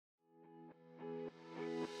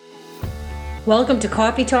Welcome to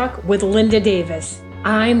Coffee Talk with Linda Davis.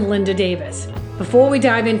 I'm Linda Davis. Before we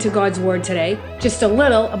dive into God's Word today, just a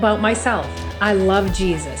little about myself. I love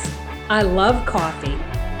Jesus. I love coffee,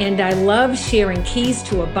 and I love sharing keys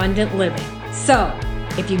to abundant living. So,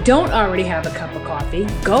 if you don't already have a cup of coffee,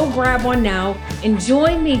 go grab one now and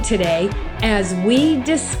join me today as we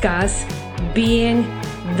discuss being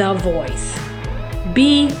the voice.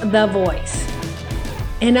 Be the voice.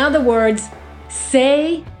 In other words,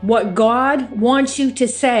 say what God wants you to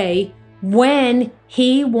say when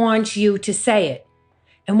He wants you to say it.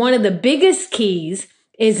 And one of the biggest keys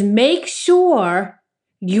is make sure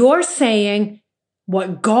you're saying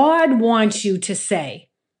what God wants you to say.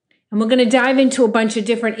 And we're going to dive into a bunch of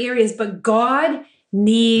different areas, but God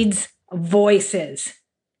needs voices.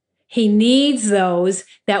 He needs those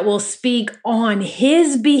that will speak on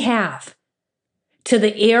His behalf to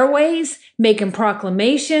the airways, making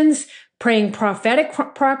proclamations, praying prophetic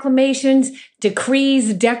proclamations,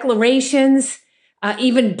 decrees, declarations,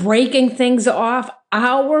 even breaking things off.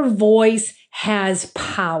 Our voice has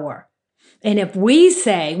power. And if we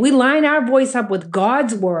line our voice up with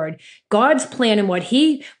God's word, God's plan, and what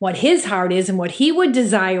His heart is and what He would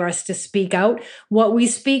desire us to speak out, what we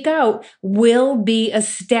speak out will be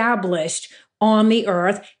established on the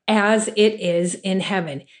earth as it is in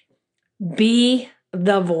heaven. Be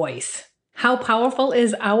the voice. How powerful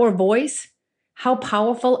is our voice? How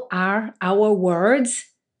powerful are our words?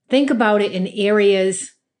 Think about it in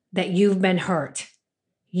areas that you've been hurt.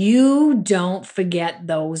 You don't forget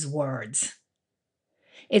those words.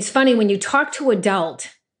 It's funny when you talk to an adult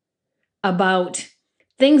about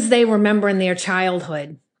things they remember in their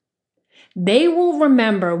childhood, they will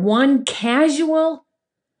remember one casual,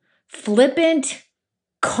 flippant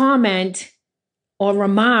comment or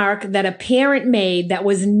remark that a parent made that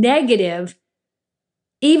was negative,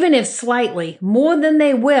 even if slightly, more than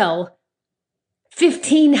they will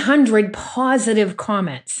 1,500 positive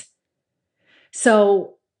comments.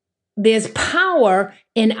 So there's power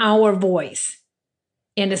in our voice.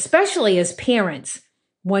 And especially as parents,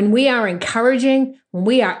 when we are encouraging, when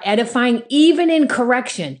we are edifying, even in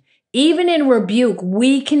correction, even in rebuke,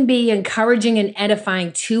 we can be encouraging and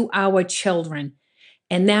edifying to our children.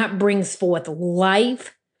 And that brings forth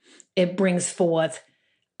life. It brings forth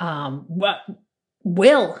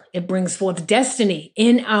it brings forth destiny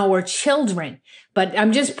in our children. But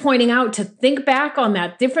I'm just pointing out to think back on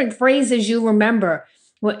that. Different phrases you remember,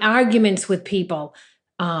 arguments with people,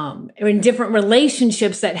 in different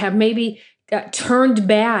relationships that have maybe turned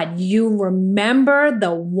bad. You remember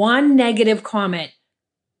the one negative comment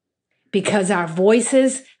because our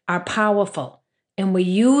voices are powerful and we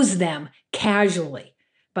use them casually.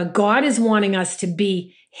 But God is wanting us to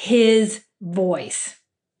be His voice.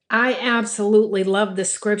 I absolutely love the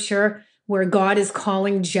scripture where God is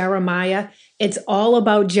calling Jeremiah. It's all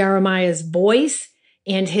about Jeremiah's voice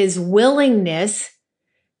and his willingness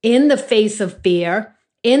in the face of fear,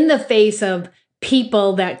 in the face of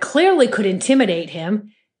people that clearly could intimidate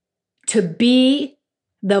him, to be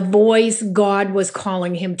the voice God was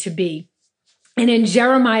calling him to be. And in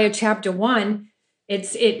Jeremiah chapter 1,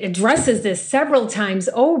 it addresses this several times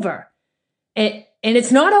over. And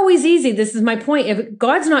it's not always easy. This is my point. If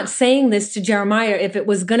God's not saying this to Jeremiah, if it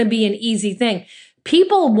was going to be an easy thing,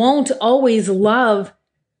 people won't always love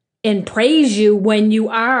and praise you when you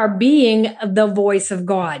are being the voice of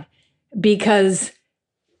God, because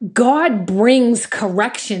God brings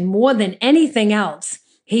correction more than anything else.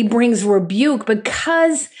 He brings rebuke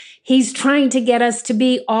because He's trying to get us to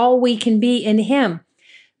be all we can be in Him.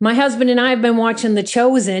 My husband and I have been watching The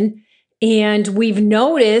Chosen, and we've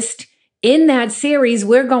noticed in that series,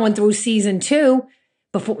 we're going through season 2,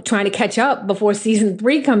 trying to catch up before season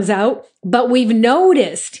 3 comes out. But we've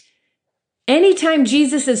noticed anytime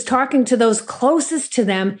Jesus is talking to those closest to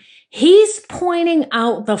them, He's pointing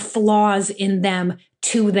out the flaws in them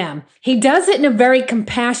to them. He does it in a very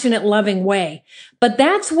compassionate, loving way. But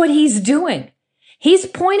that's what He's doing. He's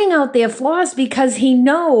pointing out their flaws because He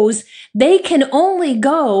knows they can only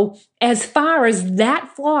go as far as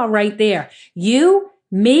that flaw right there. You,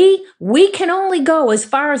 me, we can only go as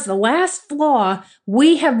far as the last flaw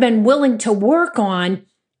we have been willing to work on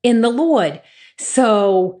in the Lord.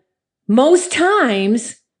 So most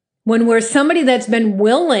times when we're somebody that's been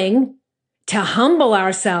willing to humble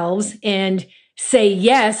ourselves and say,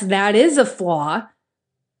 yes, that is a flaw,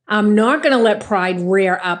 I'm not going to let pride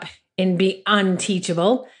rear up and be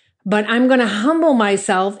unteachable, but I'm going to humble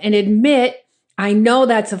myself and admit I know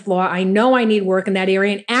that's a flaw. I know I need work in that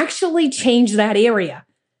area and actually change that area.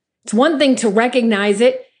 It's one thing to recognize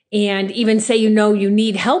it and even say, you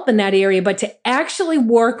need help in that area, but to actually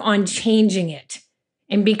work on changing it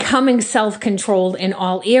and becoming self-controlled in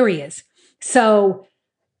all areas. So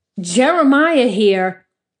Jeremiah here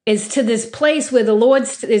is to this place where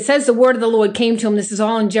it says the word of the Lord came to him. This is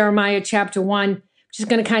all in Jeremiah chapter 1. Just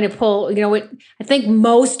going to kind of pull, I think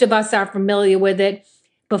most of us are familiar with it.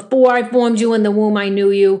 Before I formed you in the womb, I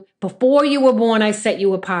knew you. Before you were born, I set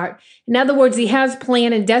you apart. In other words, he has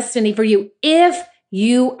plan and destiny for you if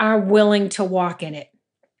you are willing to walk in it.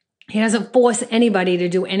 He doesn't force anybody to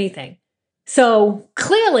do anything. So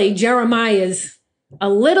clearly, Jeremiah's a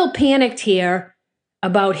little panicked here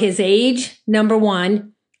about his age, number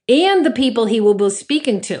one, and the people he will be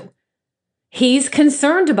speaking to. He's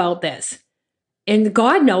concerned about this. And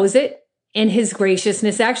God knows it in his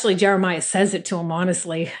graciousness. Actually, Jeremiah says it to him,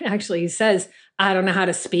 honestly. Actually, he says, I don't know how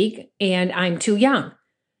to speak and I'm too young.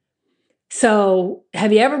 So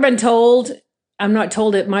have you ever been told, I'm not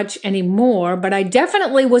told it much anymore, but I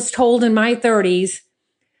definitely was told in my 30s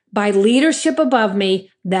by leadership above me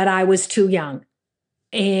that I was too young.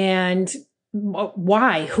 And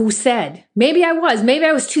why? Who said? Maybe I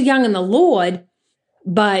was too young in the Lord,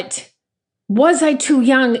 but was I too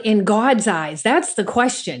young in God's eyes? That's the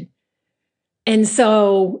question. And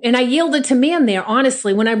I yielded to man there,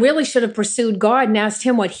 honestly, when I really should have pursued God and asked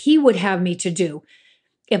him what he would have me to do.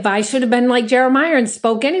 If I should have been like Jeremiah and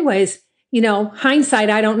spoke anyways, hindsight,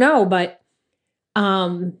 I don't know. But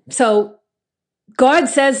so God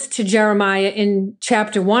says to Jeremiah in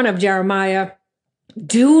chapter 1 of Jeremiah,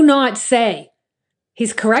 do not say.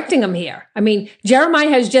 He's correcting him here. I mean, Jeremiah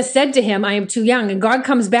has just said to him, I am too young. And God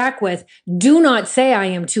comes back with, do not say I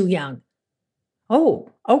am too young. Oh,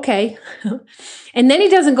 okay. And then he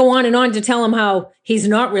doesn't go on and on to tell him how he's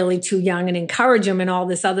not really too young and encourage him and all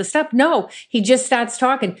this other stuff. No, he just starts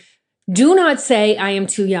talking. Do not say I am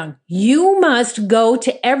too young. You must go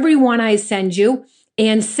to everyone I send you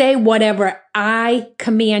and say whatever I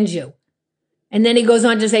command you. And then he goes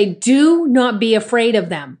on to say, do not be afraid of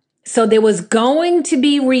them. So there was going to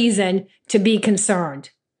be reason to be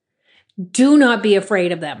concerned. Do not be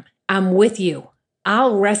afraid of them. I'm with you.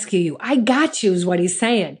 I'll rescue you. I got you is what he's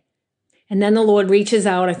saying. And then the Lord reaches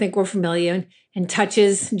out, I think we're familiar, and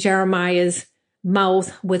touches Jeremiah's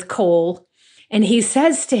mouth with coal. And he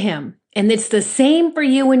says to him, and it's the same for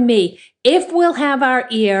you and me, if we'll have our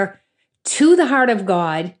ear to the heart of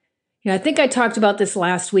God. I think I talked about this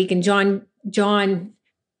last week in John,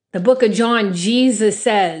 the book of John, Jesus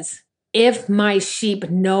says, if my sheep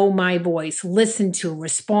know my voice, listen to,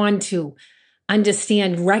 respond to,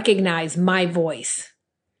 understand, recognize my voice.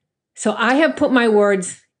 So I have put my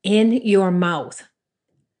words in your mouth.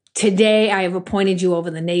 Today I have appointed you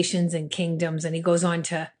over the nations and kingdoms. And he goes on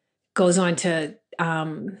to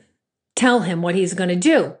tell him what he's going to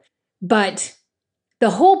do. But the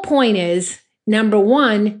whole point is, number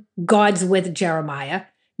one, God's with Jeremiah.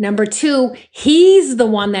 Number two, he's the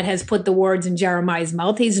one that has put the words in Jeremiah's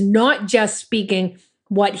mouth. He's not just speaking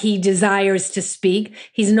what he desires to speak.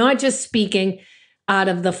 He's not just speaking out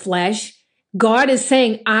of the flesh. God is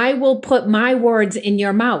saying, I will put my words in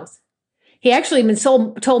your mouth. He actually even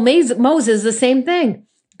told Moses the same thing.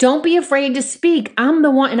 Don't be afraid to speak. I'm the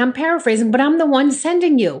one, and I'm paraphrasing, but I'm the one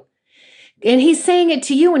sending you. And he's saying it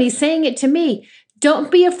to you and he's saying it to me. Don't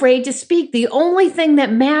be afraid to speak. The only thing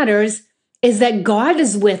that matters is that God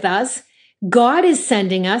is with us, God is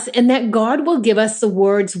sending us, and that God will give us the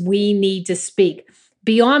words we need to speak.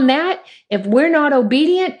 Beyond that, if we're not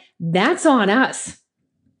obedient, that's on us.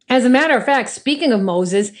 As a matter of fact, speaking of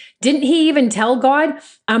Moses, didn't he even tell God,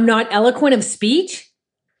 I'm not eloquent of speech?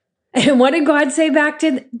 And what did God say back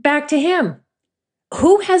to him?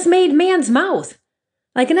 Who has made man's mouth?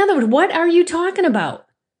 Like, in other words, what are you talking about?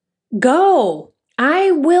 Go.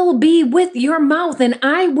 I will be with your mouth and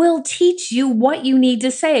I will teach you what you need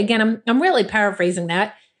to say. Again, I'm really paraphrasing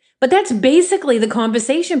that, but that's basically the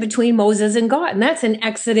conversation between Moses and God. And that's in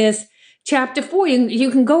Exodus chapter 4.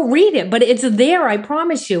 You can go read it, but it's there, I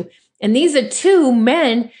promise you. And these are two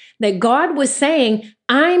men that God was saying,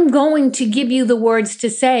 I'm going to give you the words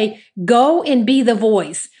to say, go and be the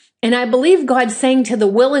voice. And I believe God's saying to the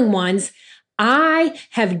willing ones, I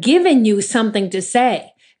have given you something to say.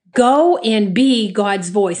 Go and be God's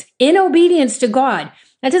voice in obedience to God.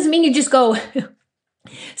 That doesn't mean you just go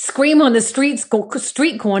scream on the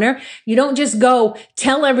street corner. You don't just go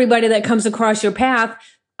tell everybody that comes across your path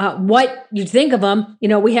what you think of them.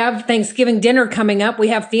 We have Thanksgiving dinner coming up. We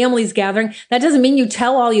have families gathering. That doesn't mean you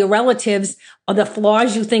tell all your relatives the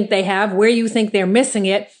flaws you think they have, where you think they're missing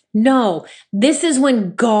it. No, this is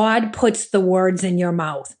when God puts the words in your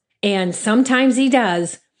mouth. And sometimes he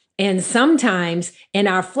does. And sometimes in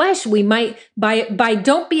our flesh, we might, by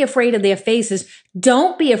don't be afraid of their faces,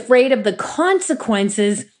 don't be afraid of the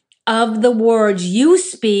consequences of the words you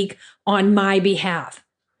speak on my behalf.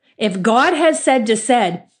 If God has said to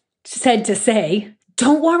say,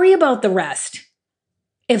 don't worry about the rest.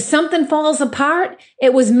 If something falls apart,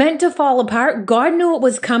 it was meant to fall apart. God knew it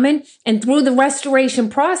was coming. And through the restoration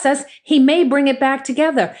process, he may bring it back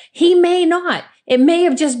together. He may not. It may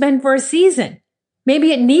have just been for a season.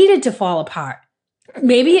 Maybe it needed to fall apart.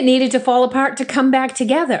 Maybe it needed to fall apart to come back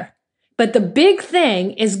together. But the big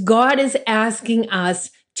thing is God is asking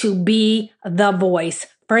us to be the voice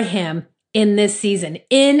for him in this season,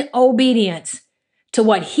 in obedience to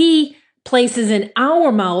what he places in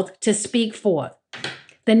our mouth to speak forth.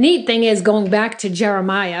 The neat thing is, going back to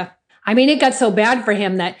Jeremiah, I mean, it got so bad for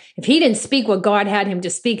him that if he didn't speak what God had him to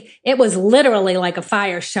speak, it was literally like a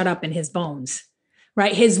fire shut up in his bones,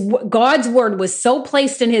 right? God's word was so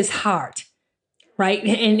placed in his heart, right?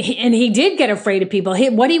 And he did get afraid of people.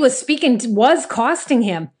 What he was speaking was costing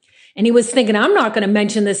him. And he was thinking, I'm not going to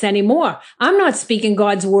mention this anymore. I'm not speaking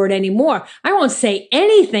God's word anymore. I won't say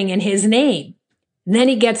anything in his name. And then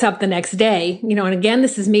he gets up the next day, and again,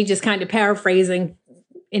 this is me just kind of paraphrasing,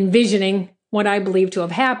 envisioning what I believe to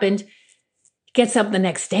have happened. He gets up the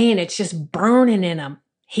next day and it's just burning in him.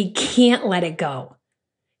 He can't let it go.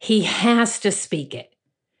 He has to speak it.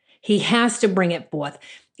 He has to bring it forth.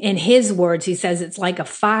 In his words, he says, it's like a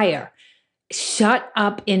fire shut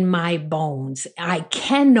up in my bones. I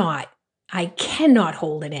cannot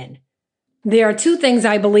hold it in. There are two things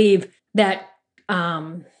I believe that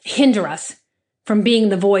hinder us from being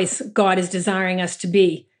the voice God is desiring us to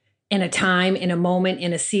be in a time, in a moment,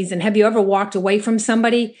 in a season. Have you ever walked away from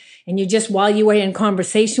somebody and you just, while you were in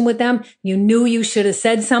conversation with them, you knew you should have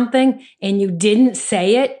said something and you didn't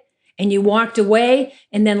say it and you walked away,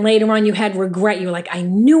 and then later on you had regret. You were like, I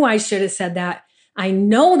knew I should have said that. I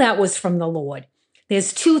know that was from the Lord.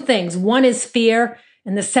 There's two things. One is fear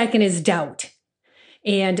and the second is doubt.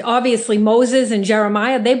 And obviously Moses and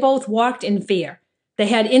Jeremiah, they both walked in fear. They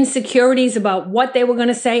had insecurities about what they were going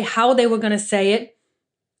to say, how they were going to say it.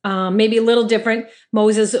 Maybe a little different.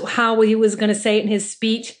 Moses, how he was going to say it in his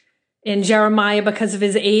speech, in Jeremiah because of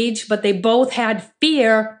his age, but they both had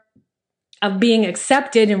fear of being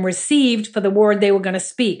accepted and received for the word they were going to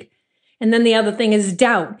speak. And then the other thing is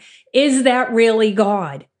doubt. Is that really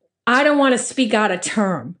God? I don't want to speak out of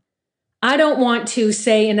term. I don't want to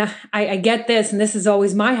say, and I get this, and this is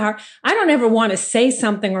always my heart, I don't ever want to say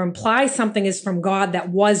something or imply something is from God that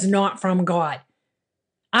was not from God.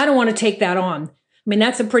 I don't want to take that on. I mean,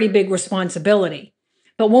 that's a pretty big responsibility.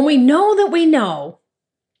 But when we know that we know,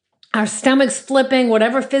 our stomach's flipping,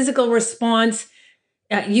 whatever physical response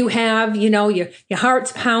you have, your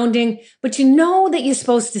heart's pounding, but you know that you're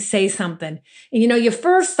supposed to say something. And your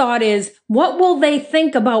first thought is, what will they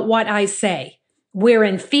think about what I say? We're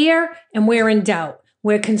in fear and we're in doubt.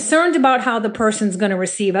 We're concerned about how the person's going to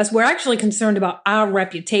receive us. We're actually concerned about our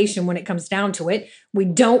reputation when it comes down to it. We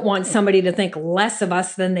don't want somebody to think less of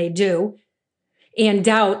us than they do. And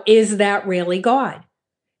doubt, is that really God?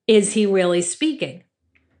 Is he really speaking?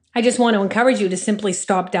 I just want to encourage you to simply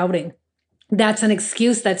stop doubting. That's an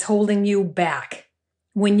excuse that's holding you back.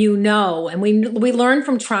 When you know, and we learn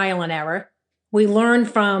from trial and error. We learn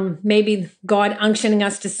from maybe God unctioning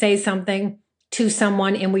us to say something to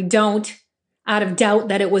someone and we don't, out of doubt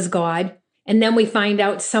that it was God. And then we find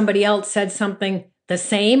out somebody else said something the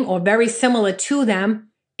same or very similar to them,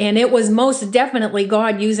 and it was most definitely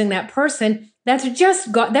God using that person. That's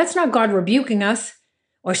just God. That's not God rebuking us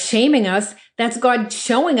or shaming us. That's God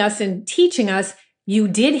showing us and teaching us, you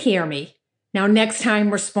did hear me. Now, next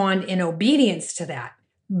time, respond in obedience to that.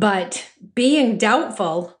 But being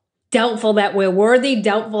doubtful that we're worthy,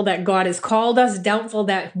 doubtful that God has called us, doubtful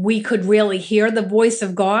that we could really hear the voice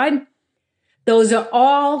of God, those are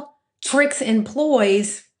all tricks and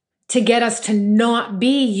ploys to get us to not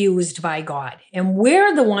be used by God. And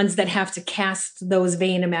we're the ones that have to cast those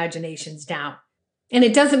vain imaginations down. And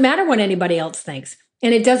it doesn't matter what anybody else thinks.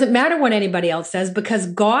 And it doesn't matter what anybody else says, because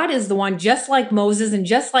God is the one, just like Moses and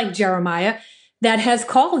just like Jeremiah, that has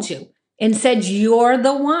called you and said, you're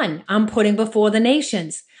the one I'm putting before the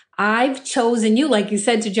nations. I've chosen you, like you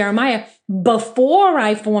said to Jeremiah, before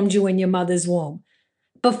I formed you in your mother's womb.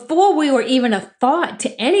 Before we were even a thought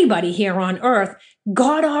to anybody here on earth,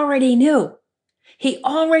 God already knew. He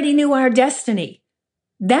already knew our destiny.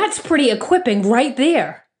 That's pretty equipping right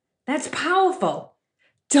there. That's powerful.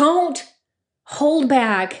 Don't hold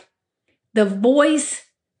back the voice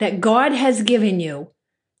that God has given you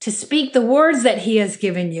to speak the words that he has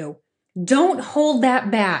given you. Don't hold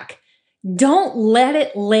that back. Don't let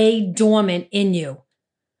it lay dormant in you.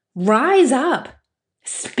 Rise up.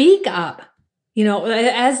 Speak up.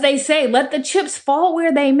 As they say, let the chips fall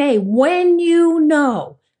where they may. When you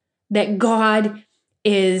know that God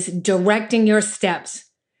is directing your steps,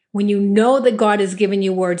 when you know that God has given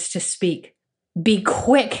you words to speak, be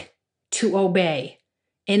quick to obey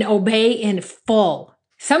and obey in full.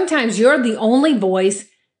 Sometimes you're the only voice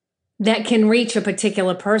that can reach a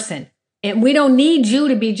particular person. And we don't need you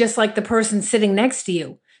to be just like the person sitting next to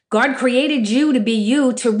you. God created you to be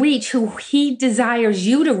you, to reach who he desires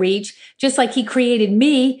you to reach, just like he created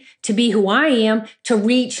me to be who I am, to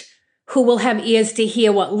reach who will have ears to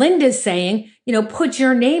hear what Linda's saying. Put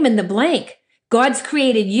your name in the blank. God's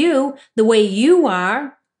created you the way you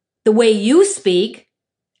are, the way you speak,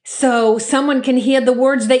 so someone can hear the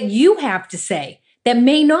words that you have to say that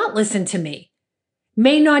may not listen to me,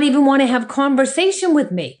 may not even want to have conversation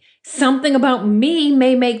with me. Something about me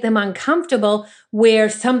may make them uncomfortable, where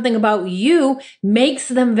something about you makes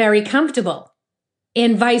them very comfortable,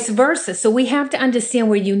 and vice versa. So we have to understand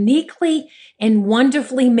we're uniquely and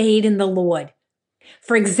wonderfully made in the Lord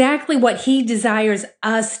for exactly what he desires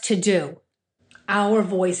us to do. Our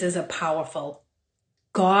voices are powerful.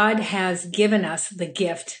 God has given us the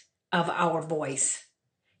gift of our voice.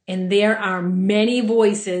 And there are many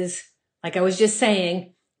voices, like I was just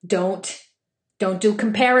saying, don't do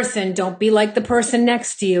comparison. Don't be like the person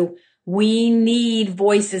next to you. We need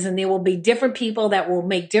voices, and there will be different people that will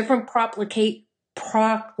make different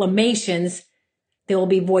proclamations. There will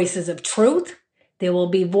be voices of truth. There will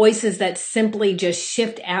be voices that simply just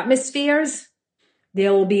shift atmospheres.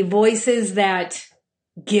 There will be voices that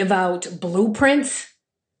give out blueprints,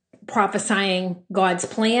 prophesying God's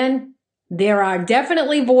plan. There are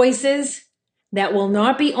definitely voices that will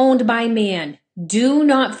not be owned by man. Do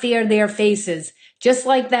not fear their faces. Just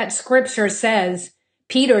like that scripture says,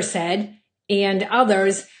 Peter said, and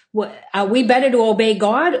others, are we better to obey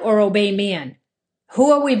God or obey man?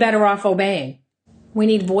 Who are we better off obeying? We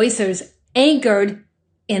need voices anchored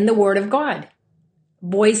in the word of God.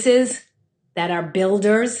 Voices that are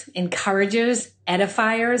builders, encouragers,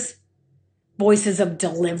 edifiers, voices of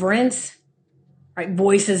deliverance, right?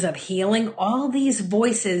 Voices of healing. All these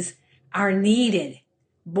voices are needed.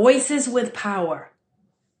 Voices with power.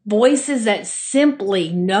 Voices that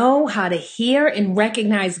simply know how to hear and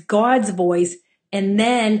recognize God's voice and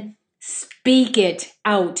then speak it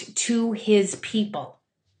out to his people.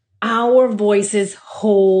 Our voices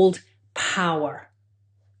hold power.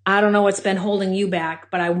 I don't know what's been holding you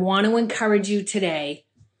back, but I want to encourage you today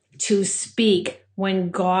to speak when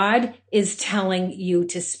God is telling you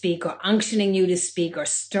to speak, or unctioning you to speak, or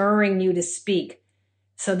stirring you to speak.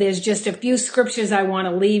 So there's just a few scriptures I want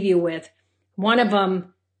to leave you with. One of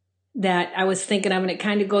them that I was thinking of, and it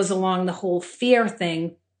kind of goes along the whole fear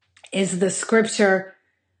thing, is the scripture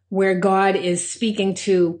where God is speaking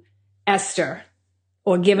to Esther,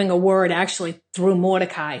 or giving a word actually through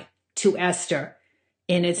Mordecai to Esther.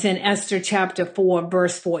 And it's in Esther chapter 4,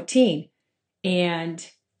 verse 14. And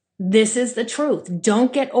this is the truth.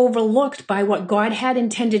 Don't get overlooked by what God had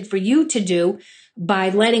intended for you to do by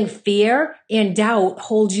letting fear and doubt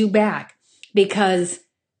hold you back. Because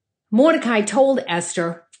Mordecai told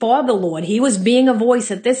Esther for the Lord, he was being a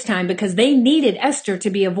voice at this time because they needed Esther to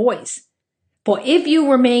be a voice. For if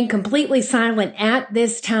you remain completely silent at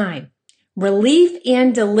this time, relief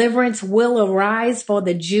and deliverance will arise for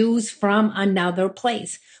the Jews from another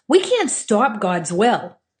place. We can't stop God's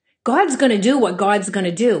will. God's going to do what God's going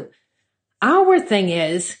to do. Our thing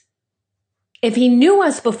is, if he knew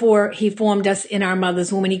us before he formed us in our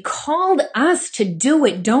mother's womb and he called us to do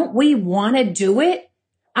it, don't we want to do it?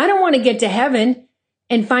 I don't want to get to heaven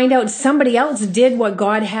and find out somebody else did what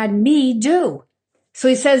God had me do. So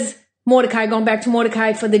he says, Mordecai, going back to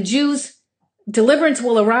Mordecai, for the Jews, deliverance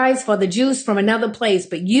will arise for the Jews from another place,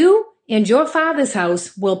 but you and your father's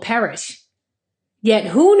house will perish. Yet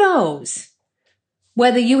who knows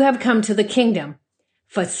whether you have come to the kingdom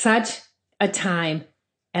for such a time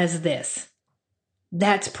as this.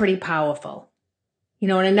 That's pretty powerful.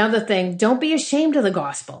 And another thing, don't be ashamed of the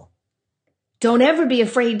gospel. Don't ever be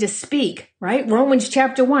afraid to speak, right? Romans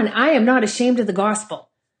chapter 1, I am not ashamed of the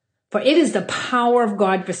gospel, for it is the power of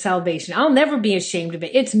God for salvation. I'll never be ashamed of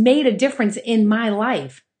it. It's made a difference in my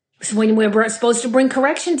life. So when we're supposed to bring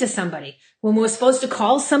correction to somebody, when we're supposed to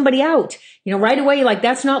call somebody out, right away, you're like,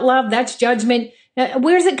 that's not love, that's judgment.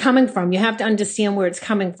 Where's it coming from? You have to understand where it's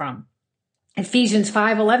coming from. Ephesians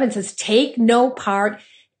 5:11 says, take no part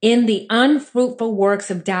in the unfruitful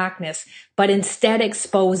works of darkness, but instead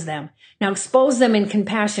expose them. Now expose them in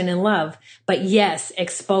compassion and love, but yes,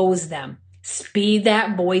 expose them. Be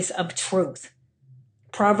that voice of truth.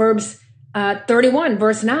 Proverbs 31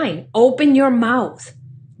 verse 9, open your mouth,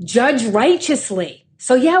 judge righteously.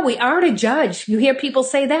 So yeah, we are to judge. You hear people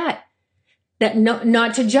say that. that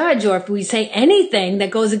not to judge, or if we say anything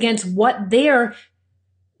that goes against what their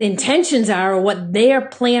intentions are or what their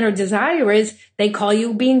plan or desire is, they call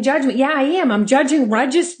you being judgment. Yeah, I am. I'm judging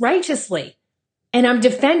righteously. And I'm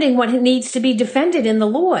defending what needs to be defended in the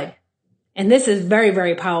Lord. And this is very,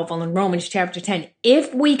 very powerful in Romans chapter 10.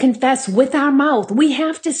 If we confess with our mouth, we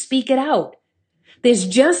have to speak it out. There's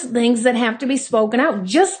just things that have to be spoken out,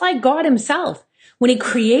 just like God himself. When he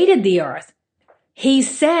created the earth, he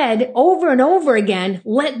said over and over again,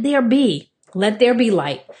 let there be. Let there be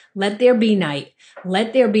light. Let there be night.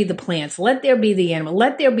 Let there be the plants. Let there be the animal.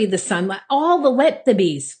 Let there be the sun. Let the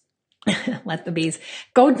bees. Let the bees.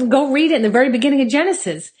 Go read it in the very beginning of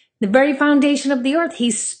Genesis. The very foundation of the earth.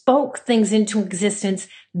 He spoke things into existence.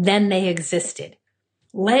 Then they existed.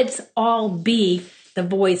 Let's all be the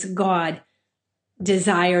voice God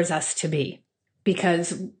desires us to be.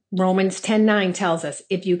 Because Romans 10:9 tells us,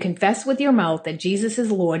 if you confess with your mouth that Jesus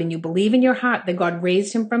is Lord and you believe in your heart that God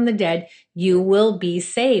raised him from the dead, you will be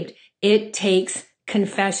saved. It takes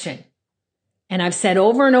confession. And I've said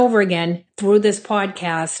over and over again through this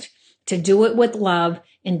podcast to do it with love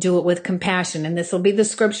and do it with compassion. And this will be the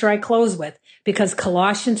scripture I close with, because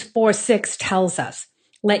Colossians 4:6 tells us,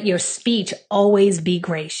 let your speech always be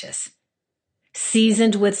gracious,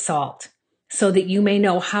 seasoned with salt, so that you may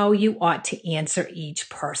know how you ought to answer each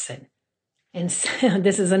person. And so,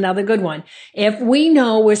 this is another good one. If we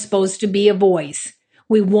know we're supposed to be a voice,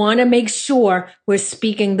 we want to make sure we're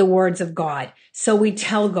speaking the words of God. So we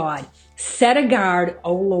tell God, set a guard,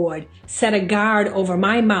 O Lord, set a guard over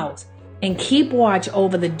my mouth and keep watch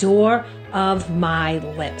over the door of my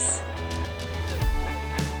lips.